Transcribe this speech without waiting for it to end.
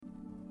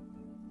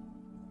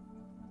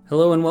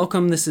Hello and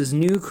welcome. This is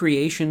New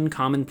Creation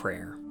Common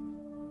Prayer.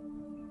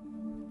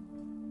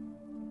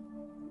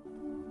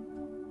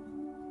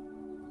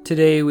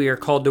 Today we are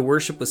called to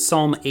worship with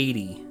Psalm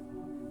 80.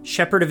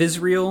 Shepherd of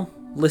Israel,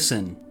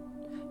 listen.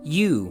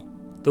 You,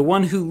 the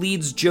one who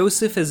leads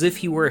Joseph as if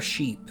he were a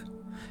sheep.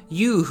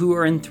 You who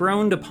are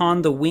enthroned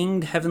upon the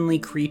winged heavenly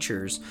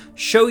creatures,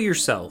 show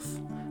yourself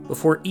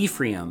before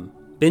Ephraim,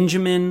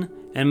 Benjamin,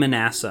 and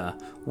Manasseh.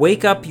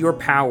 Wake up your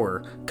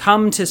power.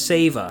 Come to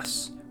save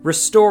us.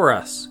 Restore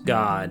us,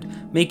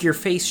 God. Make your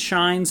face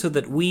shine so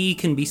that we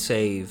can be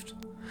saved.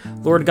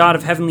 Lord God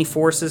of heavenly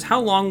forces,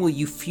 how long will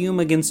you fume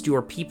against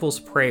your people's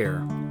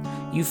prayer?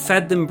 You've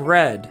fed them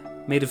bread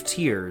made of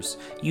tears.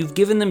 You've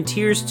given them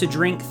tears to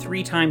drink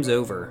 3 times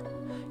over.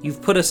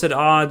 You've put us at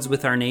odds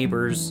with our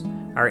neighbors.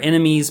 Our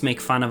enemies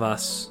make fun of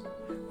us.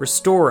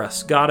 Restore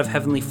us, God of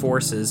heavenly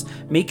forces.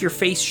 Make your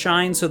face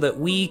shine so that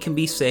we can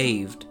be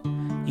saved.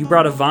 You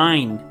brought a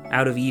vine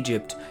out of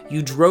Egypt.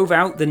 You drove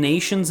out the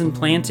nations and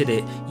planted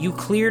it. You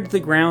cleared the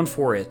ground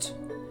for it.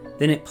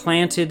 Then it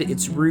planted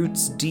its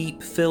roots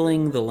deep,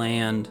 filling the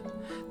land.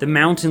 The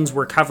mountains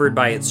were covered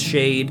by its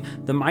shade.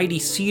 The mighty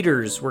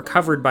cedars were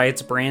covered by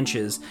its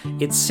branches.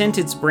 It sent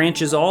its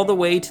branches all the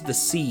way to the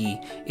sea.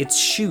 Its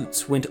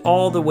shoots went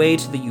all the way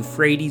to the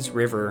Euphrates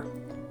River.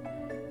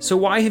 So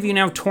why have you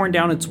now torn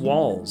down its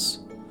walls?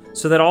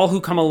 So that all who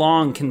come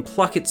along can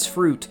pluck its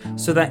fruit,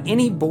 so that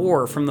any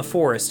boar from the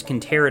forest can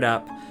tear it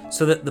up,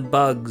 so that the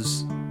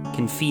bugs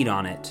can feed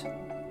on it.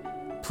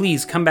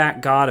 Please come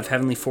back, God of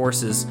heavenly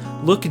forces.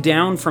 Look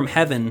down from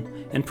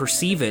heaven and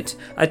perceive it.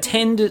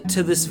 Attend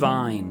to this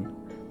vine,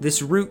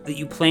 this root that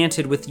you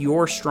planted with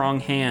your strong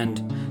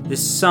hand,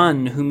 this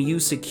son whom you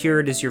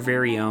secured as your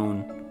very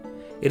own.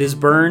 It is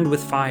burned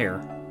with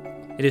fire.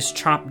 It is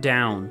chopped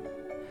down.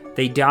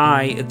 They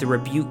die at the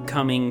rebuke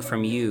coming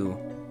from you.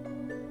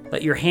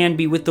 Let your hand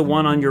be with the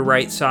one on your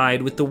right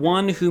side, with the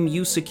one whom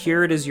you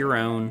secured as your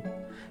own.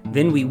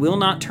 Then we will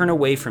not turn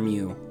away from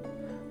you.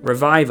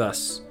 Revive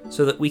us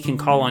so that we can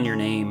call on your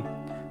name.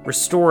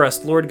 Restore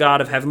us, Lord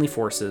God of heavenly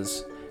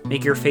forces.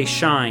 Make your face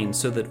shine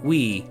so that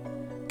we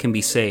can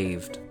be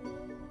saved.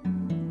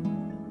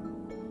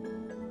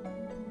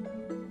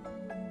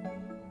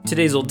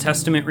 Today's Old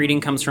Testament reading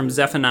comes from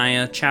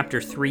Zephaniah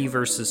chapter 3,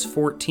 verses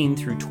 14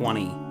 through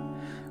 20.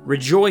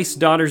 Rejoice,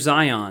 daughter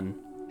Zion.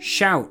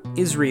 Shout,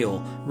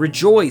 Israel.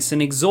 Rejoice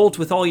and exult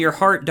with all your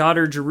heart,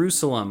 daughter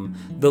Jerusalem.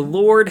 The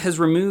Lord has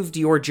removed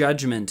your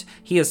judgment.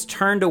 He has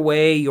turned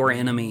away your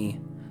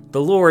enemy. The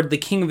Lord, the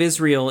King of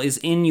Israel, is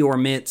in your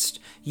midst.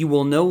 You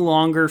will no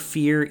longer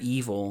fear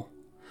evil.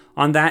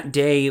 On that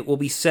day it will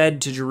be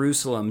said to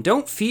Jerusalem,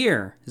 don't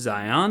fear,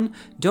 Zion.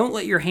 Don't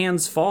let your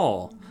hands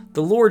fall.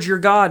 The Lord your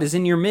God is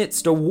in your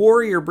midst, a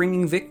warrior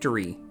bringing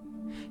victory.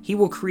 He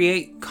will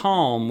create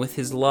calm with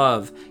his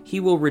love. He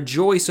will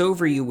rejoice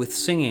over you with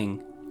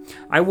singing.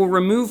 I will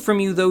remove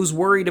from you those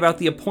worried about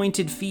the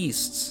appointed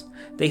feasts.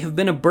 They have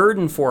been a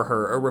burden for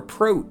her, a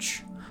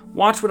reproach.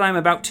 Watch what I am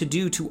about to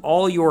do to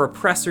all your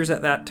oppressors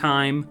at that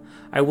time.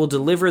 I will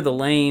deliver the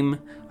lame.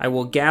 I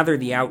will gather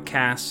the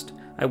outcast.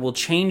 I will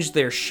change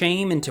their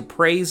shame into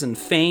praise and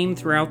fame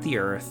throughout the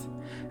earth.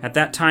 At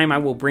that time I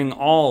will bring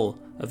all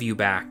of you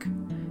back.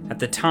 At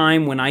the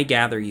time when I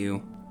gather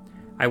you,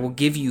 I will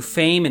give you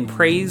fame and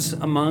praise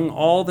among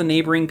all the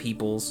neighboring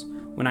peoples,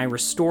 when I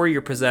restore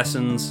your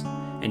possessions,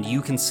 and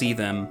you can see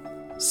them,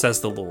 says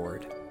the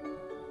Lord.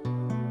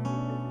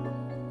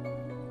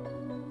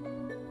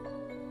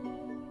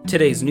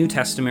 Today's New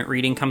Testament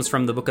reading comes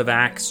from the book of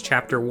Acts,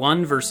 chapter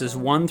 1, verses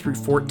 1 through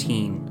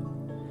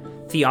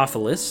 14.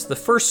 Theophilus, the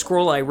first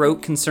scroll I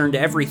wrote concerned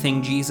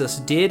everything Jesus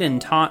did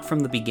and taught from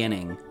the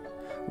beginning,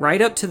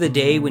 right up to the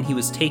day when he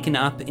was taken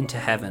up into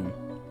heaven.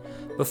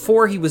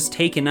 Before he was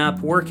taken up,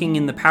 working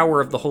in the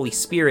power of the Holy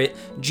Spirit,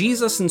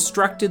 Jesus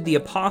instructed the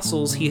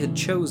apostles he had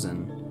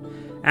chosen.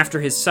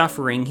 After his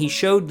suffering, he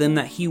showed them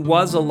that he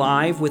was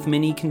alive with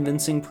many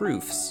convincing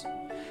proofs.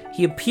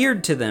 He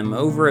appeared to them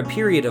over a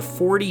period of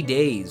 40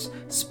 days,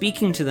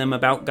 speaking to them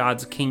about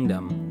God's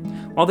kingdom.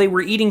 While they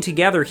were eating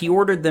together, he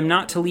ordered them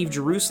not to leave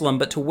Jerusalem,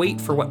 but to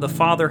wait for what the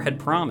Father had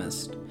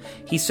promised.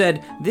 He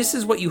said, "This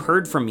is what you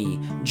heard from me.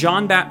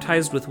 John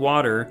baptized with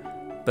water,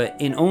 but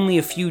in only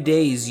a few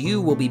days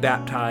you will be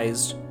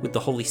baptized with the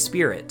Holy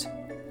Spirit."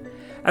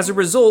 As a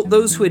result,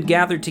 those who had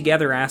gathered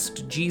together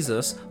asked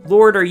Jesus,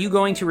 "Lord, are you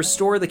going to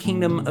restore the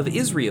kingdom of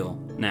Israel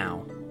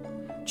now?"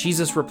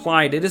 Jesus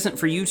replied, "It isn't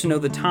for you to know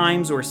the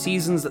times or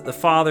seasons that the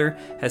Father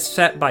has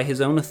set by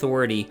his own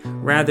authority.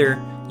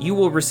 Rather, you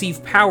will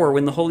receive power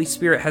when the Holy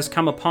Spirit has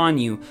come upon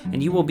you,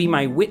 and you will be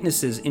my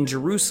witnesses in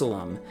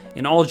Jerusalem,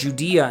 in all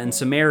Judea and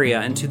Samaria,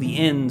 and to the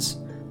ends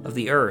of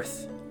the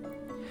earth."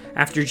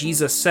 After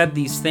Jesus said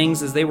these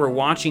things, as they were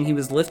watching, he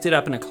was lifted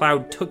up and a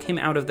cloud took him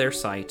out of their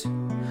sight.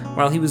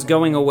 While he was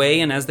going away,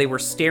 and as they were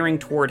staring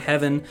toward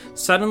heaven,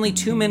 suddenly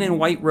 2 men in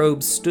white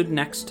robes stood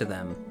next to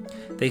them.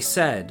 They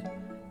said,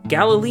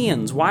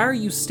 "Galileans, why are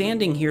you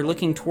standing here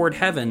looking toward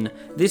heaven?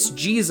 This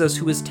Jesus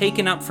who was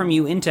taken up from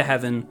you into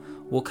heaven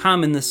will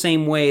come in the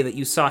same way that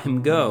you saw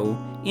him go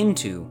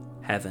into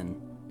heaven."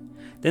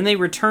 Then they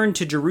returned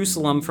to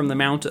Jerusalem from the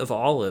Mount of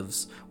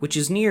Olives, which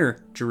is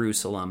near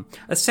Jerusalem,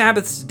 a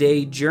Sabbath's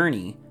day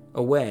journey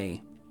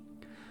away.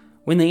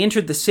 When they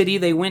entered the city,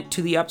 they went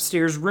to the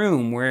upstairs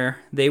room where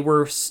they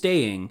were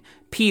staying: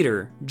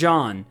 Peter,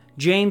 John,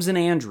 James and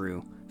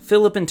Andrew,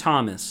 Philip and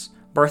Thomas,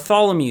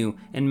 Bartholomew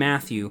and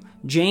Matthew,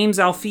 James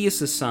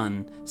Alphaeus'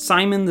 son,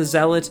 Simon the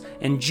Zealot,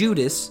 and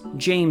Judas,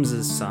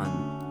 James's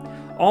son.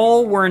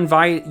 All were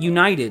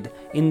united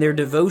in their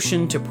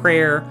devotion to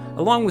prayer,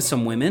 along with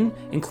some women,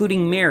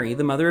 including Mary,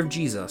 the mother of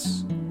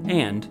Jesus,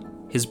 and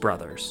his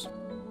brothers.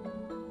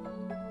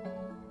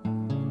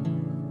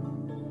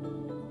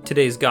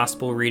 Today's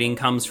gospel reading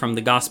comes from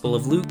the Gospel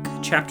of Luke,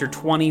 chapter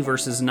 20,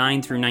 verses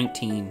 9 through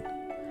 19.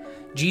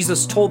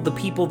 Jesus told the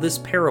people this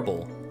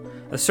parable.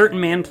 A certain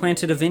man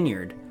planted a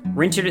vineyard,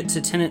 rented it to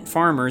tenant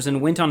farmers,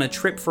 and went on a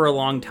trip for a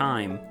long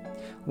time.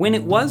 When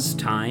it was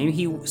time,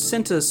 he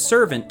sent a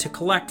servant to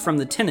collect from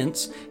the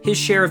tenants his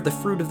share of the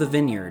fruit of the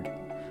vineyard.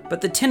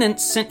 But the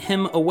tenants sent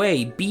him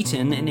away,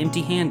 beaten and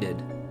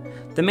empty-handed.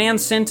 The man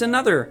sent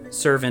another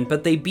servant,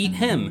 but they beat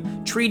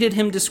him, treated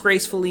him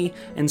disgracefully,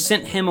 and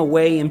sent him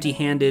away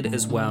empty-handed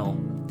as well.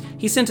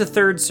 He sent a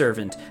third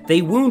servant.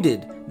 They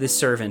wounded this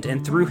servant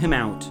and threw him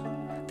out.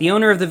 The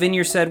owner of the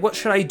vineyard said, "What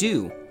should I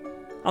do?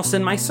 I'll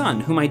send my son,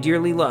 whom I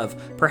dearly love.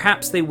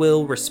 Perhaps they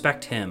will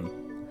respect him."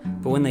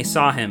 But when they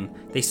saw him,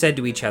 they said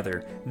to each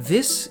other,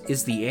 "This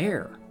is the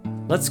heir.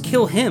 Let's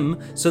kill him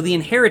so the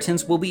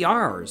inheritance will be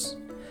ours."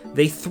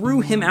 They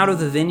threw him out of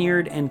the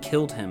vineyard and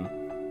killed him.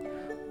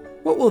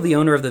 What will the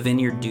owner of the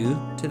vineyard do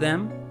to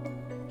them?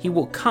 He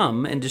will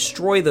come and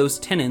destroy those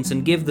tenants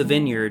and give the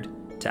vineyard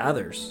to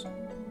others.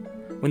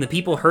 When the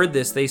people heard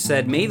this, they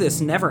said, "May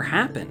this never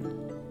happen."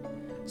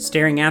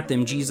 Staring at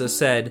them, Jesus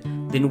said,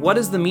 "Then what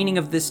is the meaning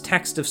of this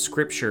text of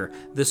Scripture?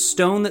 The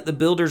stone that the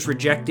builders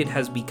rejected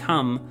has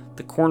become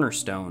the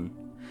cornerstone.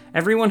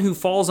 Everyone who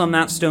falls on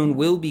that stone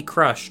will be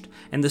crushed,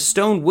 and the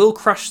stone will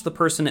crush the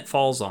person it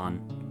falls on."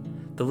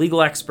 The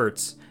legal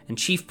experts and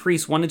chief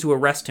priests wanted to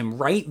arrest him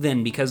right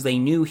then because they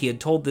knew he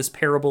had told this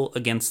parable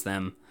against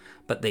them,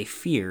 but they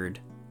feared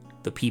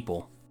the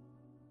people.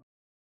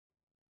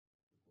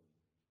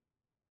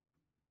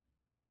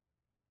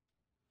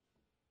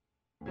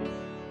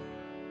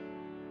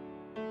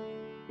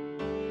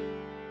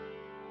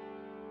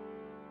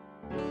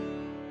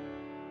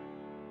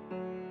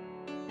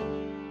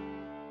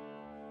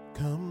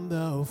 Come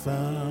thou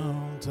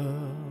fount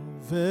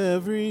of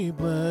every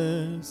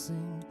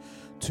blessing,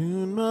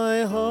 tune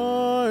my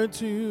heart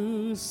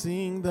to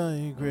sing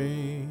thy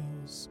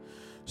grace.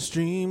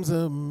 Streams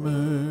of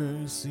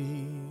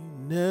mercy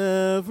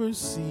never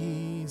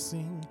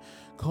ceasing,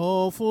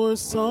 call for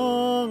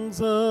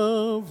songs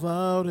of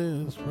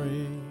loudest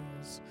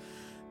praise.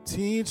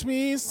 Teach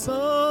me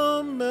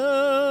some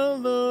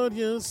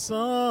melodious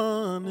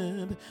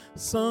sonnet,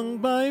 sung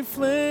by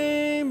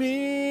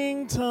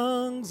flaming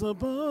tongues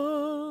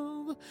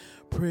above.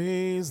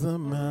 Praise the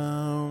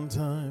mount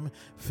I'm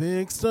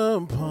fixed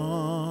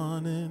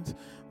upon it,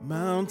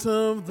 mount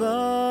of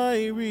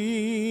thy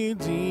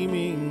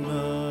redeeming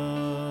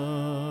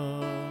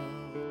love.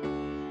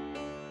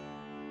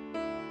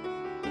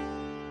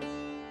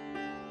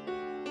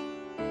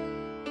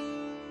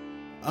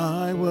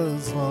 I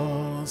was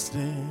lost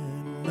in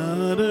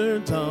utter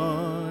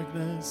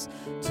darkness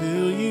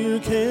till you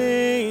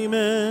came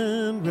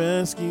and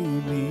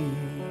rescued me.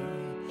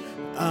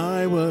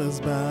 I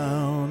was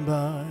bound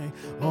by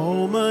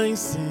all my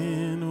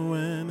sin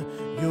when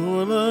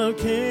your love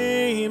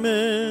came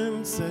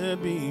and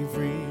set me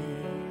free.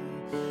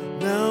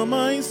 Now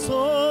my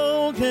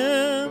soul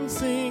can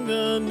sing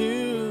a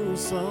new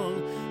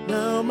song.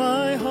 Now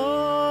my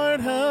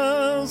heart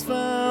has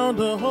found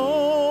a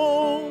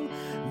home.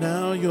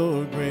 Now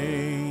your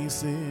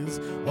grace is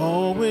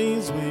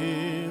always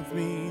with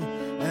me,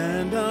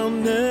 and I'll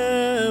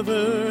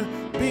never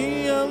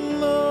be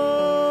alone.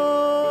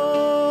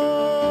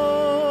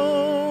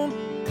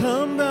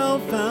 Come thou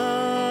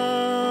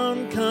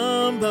fount,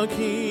 come thou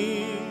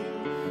King,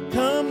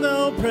 come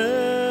thou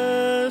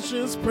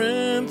precious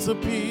Prince of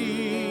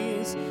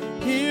Peace.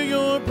 Hear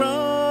your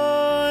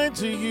bride,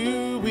 to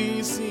you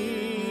we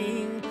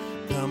sing.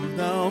 Come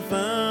thou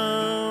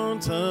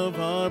fount of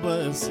our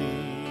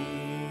blessing.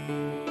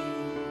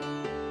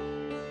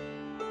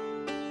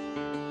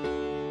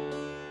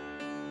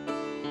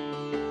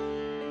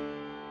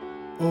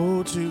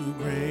 Oh, to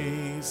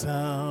grace,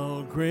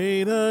 how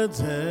great a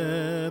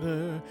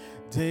debtor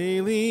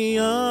daily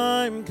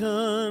I'm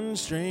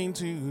constrained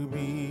to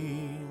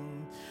be.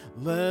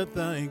 Let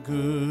thy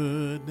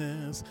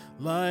goodness,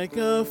 like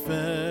a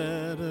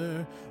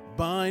fetter,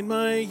 bind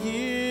my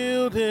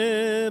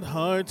yielded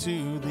heart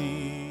to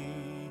thee.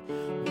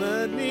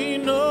 Let me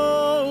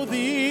know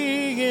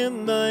thee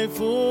in thy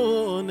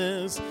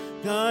fullness,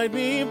 guide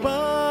me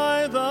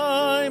by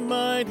thy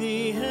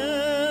mighty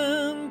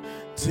hand,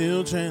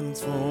 till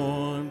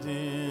transformed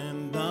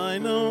in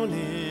thine own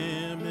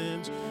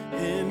image,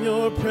 in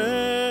your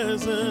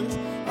presence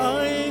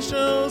I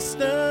shall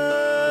stand.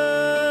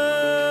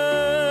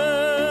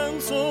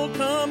 So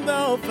come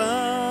thou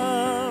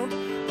fount,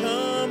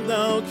 come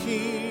thou thou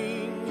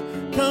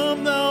King,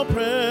 come thou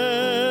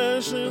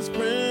precious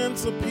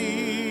Prince of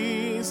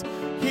Peace.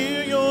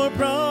 Hear your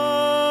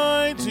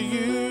bride, to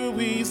you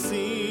we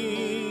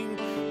sing.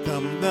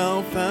 Come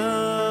thou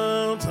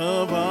fount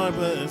of our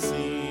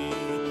blessing.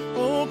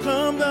 Oh,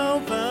 come thou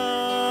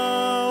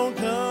fount,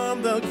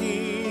 come thou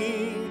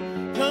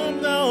King,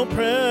 come thou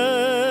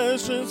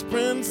precious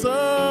Prince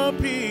of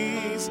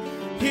Peace.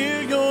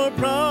 Hear your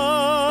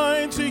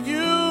bride, to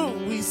you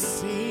we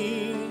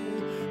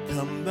sing.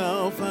 Come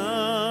thou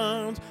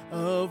fount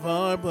of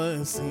our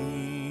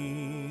blessing.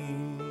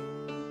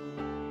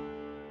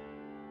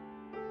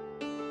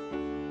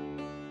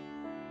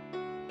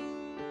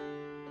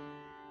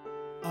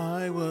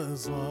 I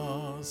was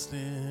lost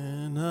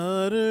in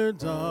utter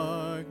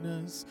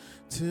darkness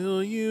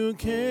till you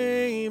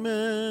came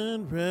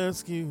and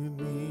rescued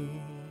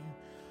me.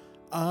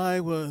 I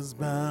was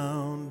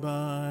bound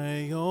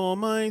by all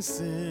my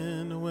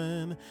sin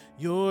when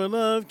your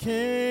love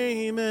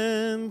came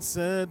and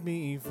set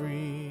me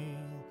free.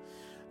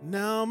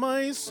 Now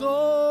my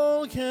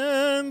soul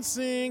can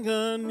sing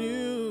a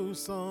new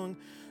song.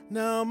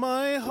 Now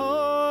my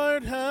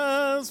heart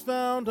has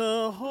found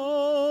a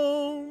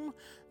home.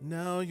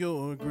 Now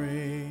your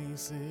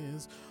grace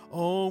is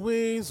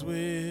always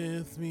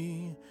with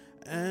me,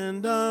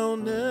 and I'll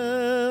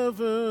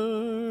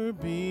never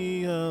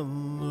be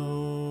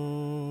alone.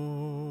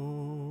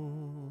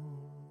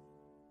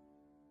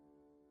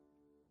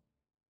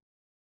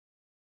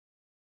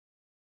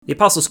 The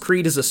Apostles'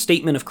 Creed is a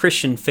statement of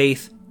Christian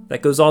faith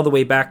that goes all the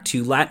way back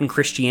to Latin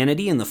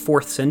Christianity in the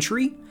 4th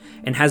century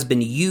and has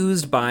been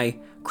used by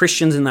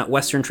Christians in that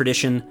Western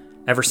tradition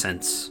ever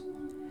since.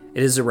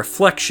 It is a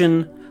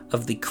reflection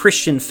of the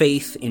Christian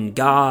faith in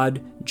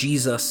God,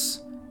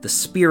 Jesus, the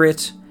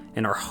Spirit,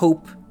 and our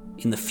hope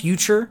in the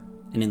future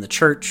and in the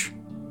church,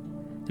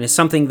 and is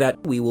something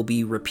that we will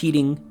be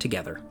repeating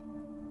together.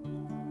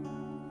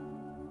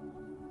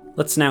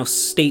 Let's now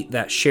state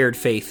that shared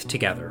faith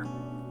together.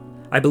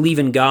 I believe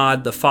in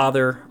God, the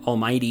Father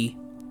Almighty,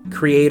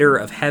 creator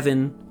of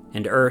heaven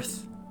and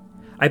earth.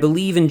 I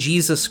believe in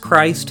Jesus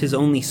Christ, his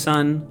only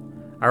Son,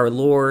 our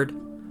Lord,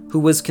 who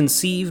was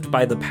conceived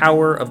by the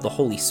power of the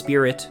Holy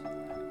Spirit,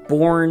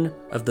 born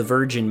of the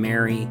Virgin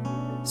Mary,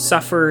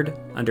 suffered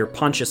under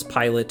Pontius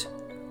Pilate,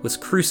 was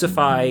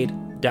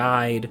crucified,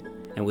 died,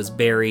 and was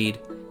buried.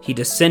 He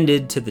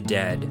descended to the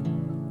dead.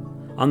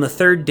 On the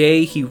 3rd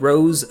day he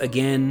rose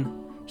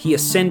again. He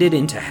ascended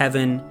into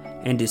heaven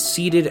and is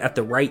seated at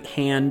the right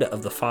hand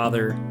of the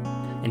Father,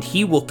 and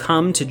he will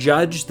come to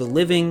judge the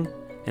living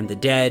and the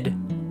dead.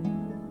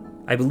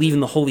 I believe in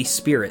the Holy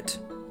Spirit,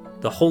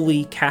 the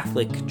Holy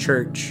Catholic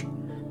Church,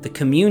 the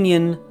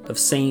communion of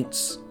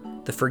saints,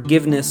 the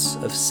forgiveness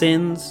of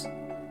sins,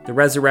 the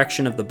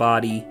resurrection of the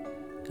body,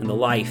 and the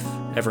life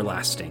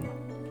everlasting.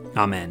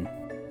 Amen.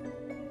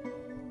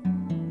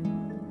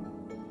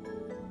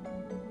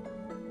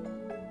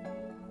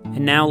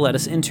 And now let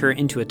us enter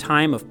into a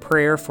time of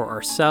prayer for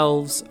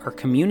ourselves, our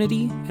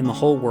community, and the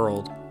whole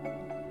world.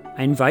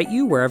 I invite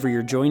you, wherever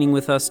you're joining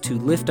with us, to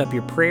lift up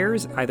your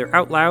prayers, either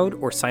out loud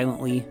or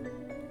silently,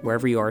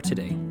 wherever you are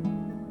today.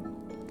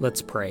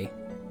 Let's pray.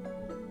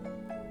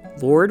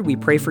 Lord, we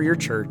pray for your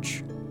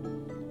church,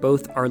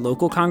 both our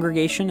local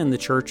congregation and the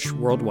church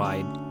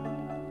worldwide.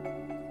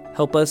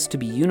 Help us to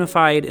be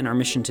unified in our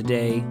mission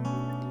today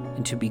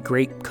and to be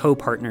great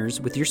co-partners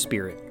with your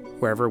Spirit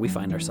wherever we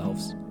find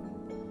ourselves.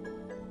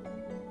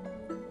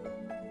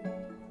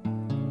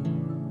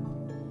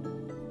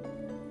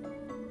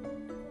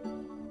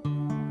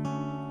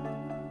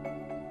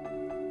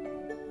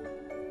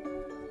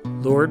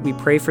 Lord, we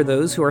pray for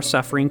those who are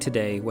suffering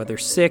today, whether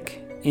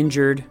sick,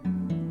 injured,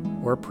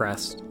 or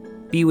oppressed.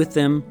 Be with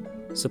them,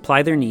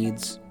 supply their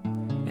needs,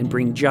 and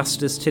bring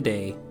justice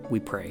today, we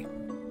pray.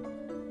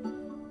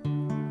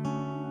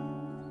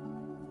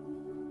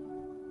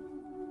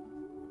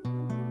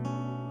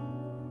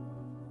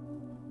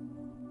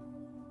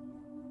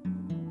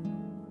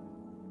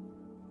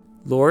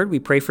 Lord, we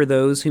pray for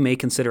those who may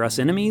consider us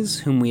enemies,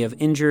 whom we have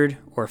injured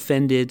or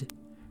offended.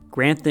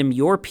 Grant them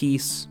your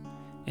peace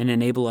and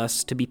enable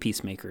us to be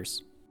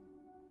peacemakers.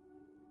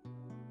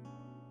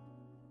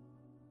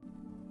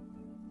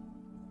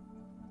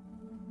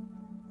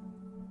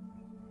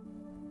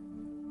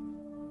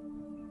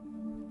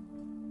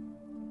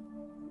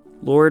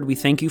 Lord, we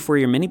thank you for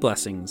your many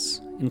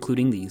blessings,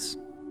 including these.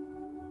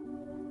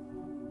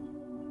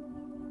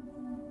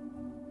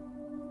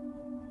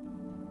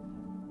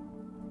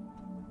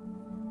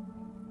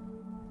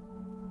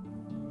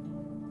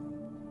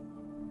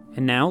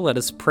 And now let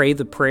us pray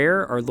the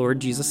prayer our Lord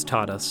Jesus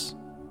taught us.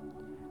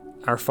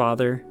 Our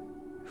Father,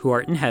 who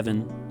art in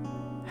heaven,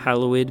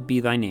 hallowed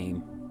be thy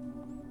name.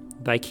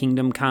 Thy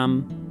kingdom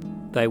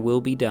come, thy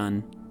will be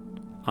done,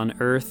 on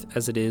earth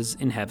as it is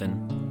in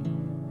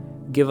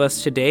heaven. Give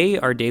us today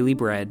our daily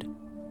bread,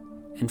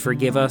 and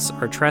forgive us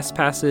our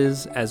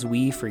trespasses as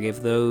we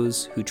forgive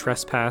those who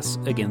trespass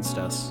against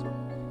us.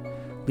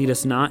 Lead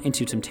us not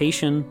into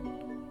temptation,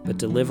 but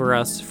deliver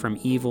us from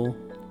evil.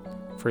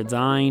 For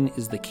thine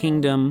is the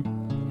kingdom,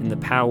 and the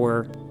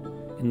power,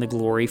 in the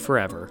glory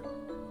forever.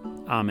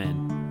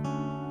 Amen.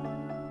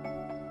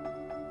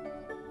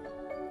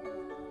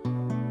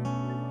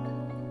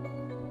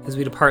 As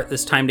we depart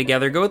this time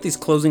together, go with these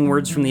closing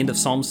words from the end of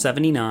Psalm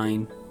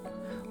 79.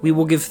 We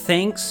will give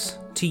thanks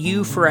to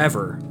you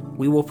forever.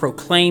 We will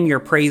proclaim your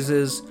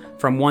praises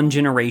from one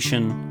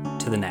generation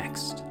to the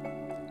next.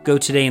 Go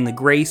today in the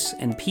grace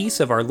and peace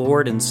of our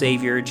Lord and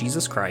Savior,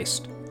 Jesus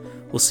Christ.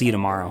 We'll see you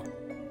tomorrow.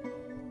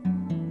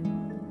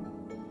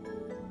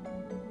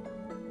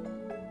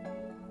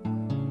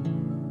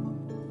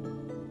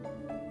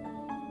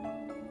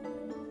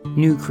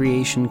 New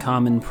Creation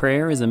Common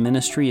Prayer is a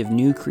ministry of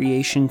New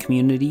Creation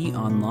Community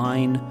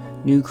Online,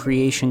 New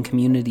Creation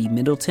Community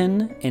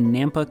Middleton, and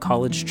Nampa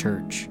College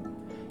Church.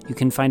 You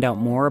can find out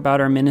more about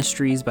our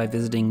ministries by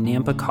visiting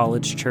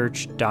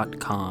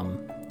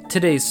nampacollegechurch.com.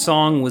 Today's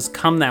song was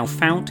Come Thou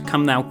Fount,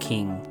 Come Thou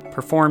King,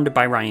 performed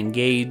by Ryan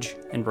Gage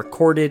and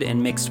recorded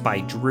and mixed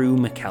by Drew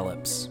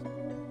McKellips.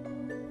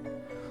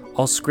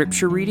 All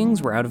scripture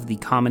readings were out of the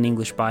Common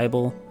English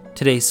Bible.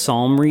 Today's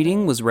psalm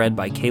reading was read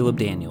by Caleb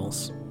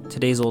Daniels.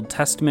 Today's Old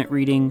Testament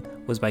reading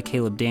was by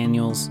Caleb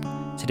Daniels.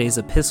 Today's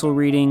epistle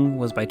reading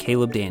was by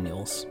Caleb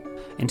Daniels.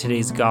 And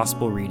today's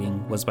gospel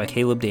reading was by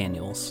Caleb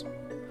Daniels.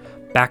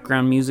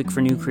 Background music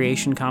for New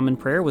Creation Common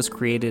Prayer was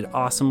created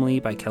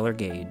awesomely by Keller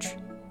Gage.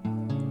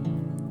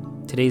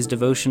 Today's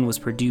devotion was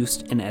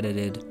produced and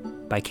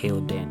edited by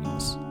Caleb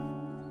Daniels.